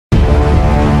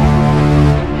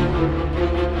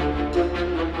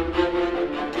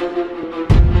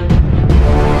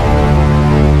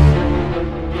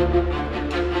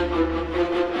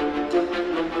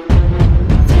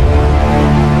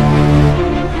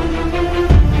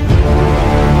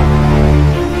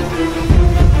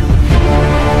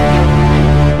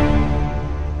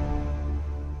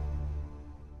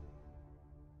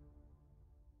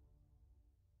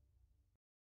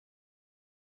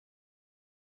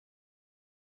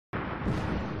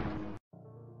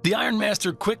The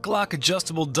Ironmaster Quick Lock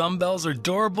adjustable dumbbells are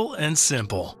durable and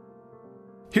simple.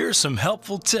 Here are some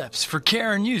helpful tips for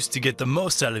care and use to get the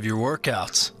most out of your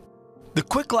workouts. The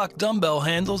Quick Lock dumbbell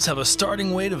handles have a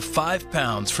starting weight of 5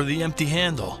 pounds for the empty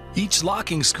handle. Each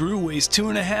locking screw weighs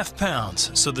 2.5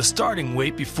 pounds, so the starting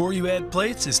weight before you add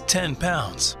plates is 10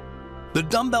 pounds. The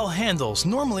dumbbell handles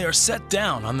normally are set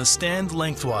down on the stand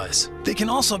lengthwise. They can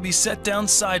also be set down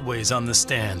sideways on the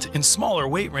stand in smaller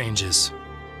weight ranges.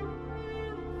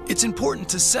 It's important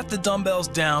to set the dumbbells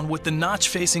down with the notch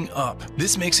facing up.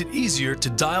 This makes it easier to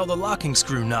dial the locking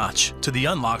screw notch to the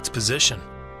unlocked position.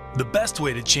 The best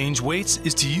way to change weights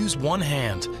is to use one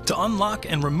hand to unlock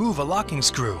and remove a locking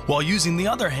screw, while using the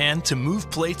other hand to move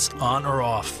plates on or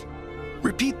off.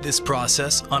 Repeat this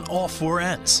process on all 4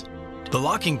 ends. The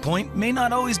locking point may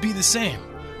not always be the same,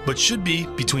 but should be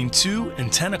between 2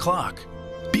 and 10 o'clock.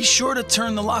 Be sure to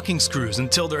turn the locking screws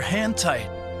until they're hand tight.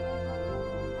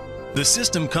 The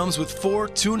system comes with 4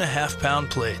 2.5-pound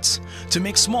plates to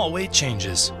make small weight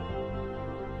changes.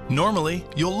 Normally,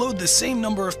 you'll load the same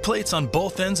number of plates on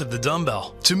both ends of the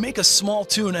dumbbell. To make a small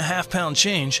 2.5-pound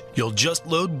change, you'll just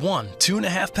load one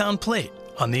 2.5-pound plate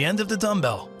on the end of the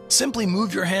dumbbell. Simply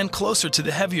move your hand closer to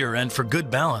the heavier end for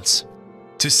good balance.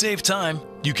 To save time,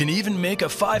 you can even make a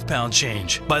 5-pound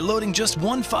change by loading just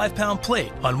one 5-pound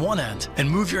plate on one end and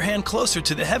move your hand closer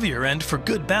to the heavier end for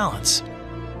good balance.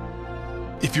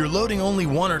 If you're loading only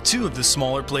 1 or 2 of the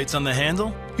smaller plates on the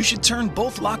handle, you should turn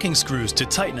both locking screws to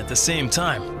tighten at the same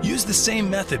time. Use the same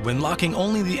method when locking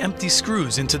only the empty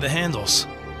screws into the handles.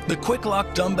 The Quick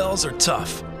Lock dumbbells are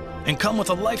tough and come with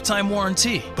a lifetime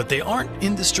warranty, but they aren't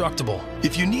indestructible.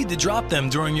 If you need to drop them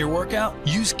during your workout,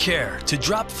 use care to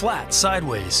drop flat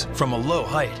sideways from a low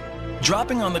height.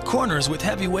 Dropping on the corners with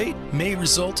heavy weight may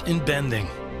result in bending.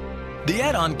 The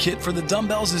add-on kit for the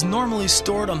dumbbells is normally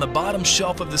stored on the bottom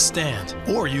shelf of the stand,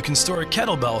 or you can store a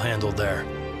kettlebell handle there.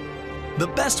 The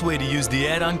best way to use the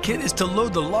add-on kit is to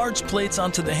load the large plates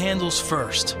onto the handles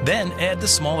first, then add the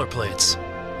smaller plates.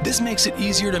 This makes it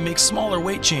easier to make smaller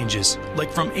weight changes,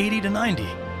 like from 80 to 90.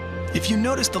 If you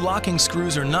notice the locking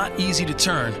screws are not easy to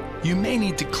turn, you may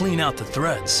need to clean out the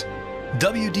threads.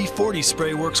 WD-40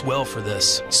 spray works well for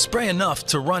this. Spray enough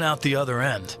to run out the other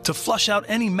end, to flush out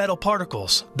any metal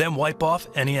particles, then wipe off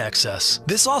any excess.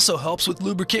 This also helps with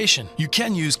lubrication. You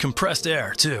can use compressed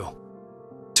air too.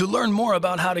 To learn more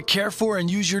about how to care for and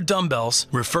use your dumbbells,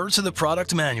 refer to the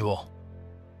product manual.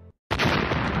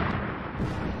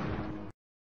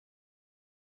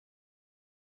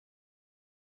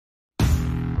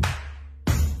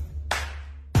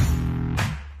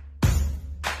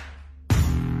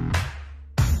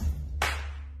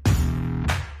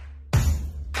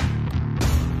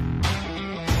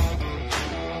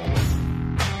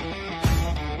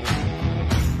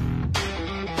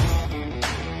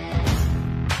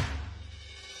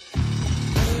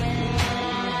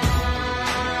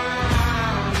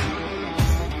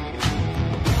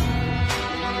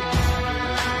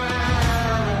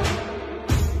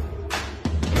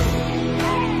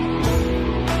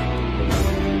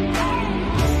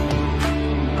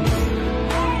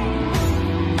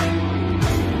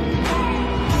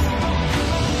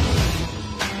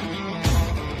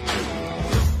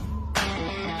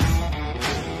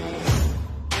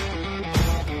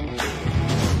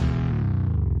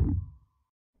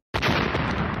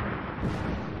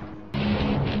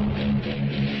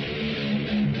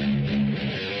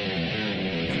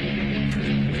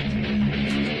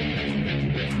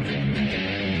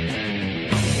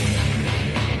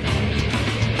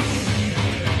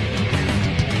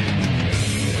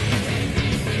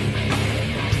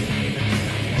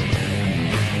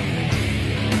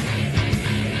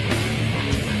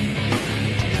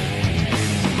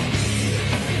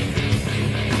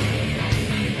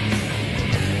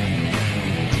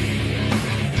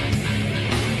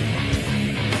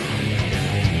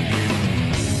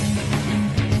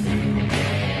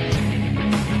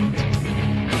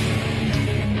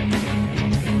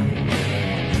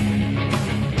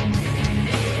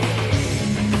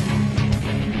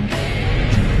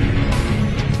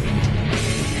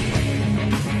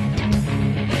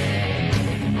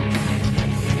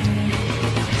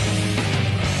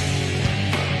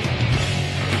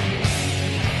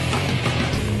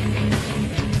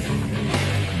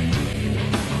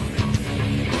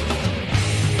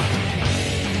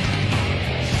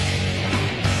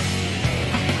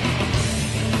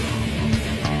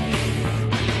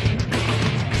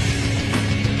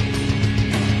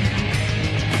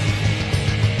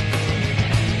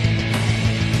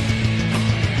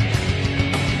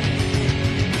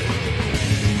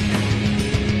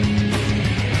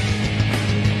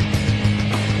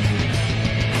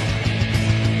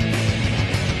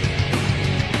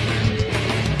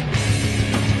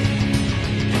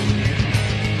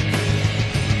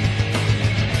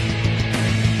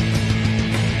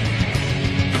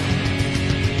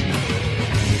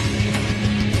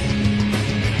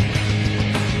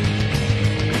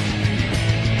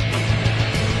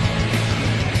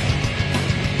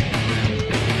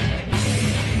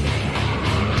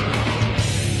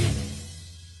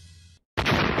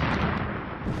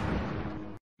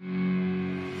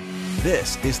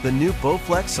 This is the new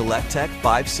Bowflex SelectTech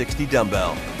 560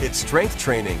 dumbbell. It's strength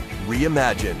training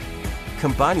reimagined,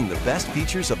 combining the best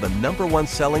features of the #1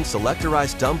 selling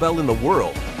selectorized dumbbell in the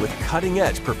world with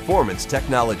cutting-edge performance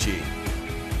technology.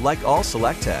 Like all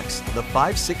SelectTechs, the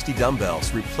 560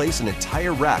 dumbbells replace an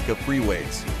entire rack of free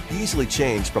weights, easily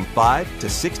changed from 5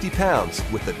 to 60 pounds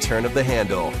with the turn of the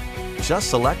handle. Just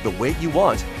select the weight you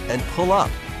want and pull up.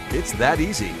 It's that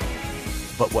easy.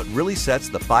 But what really sets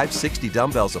the 560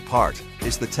 dumbbells apart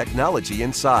is the technology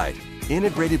inside.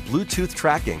 Integrated Bluetooth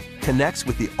tracking connects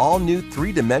with the all-new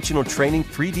 3-dimensional training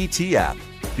 3DT app,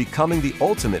 becoming the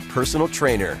ultimate personal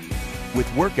trainer. With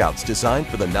workouts designed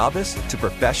for the novice to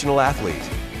professional athlete,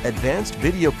 advanced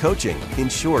video coaching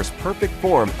ensures perfect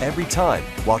form every time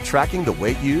while tracking the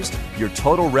weight used, your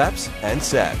total reps, and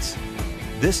sets.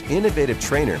 This innovative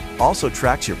trainer also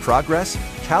tracks your progress,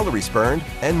 calories burned,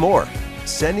 and more,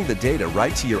 sending the data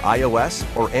right to your iOS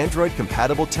or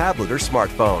Android-compatible tablet or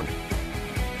smartphone.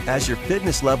 As your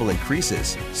fitness level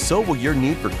increases, so will your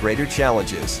need for greater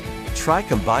challenges. Try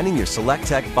combining your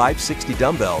SelectTech 560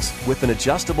 dumbbells with an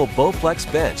adjustable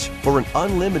Bowflex bench for an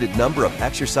unlimited number of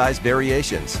exercise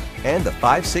variations, and the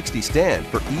 560 stand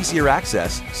for easier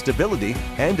access, stability,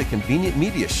 and a convenient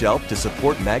media shelf to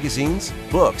support magazines,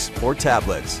 books, or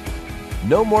tablets.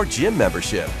 No more gym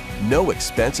membership, no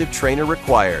expensive trainer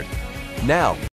required. Now,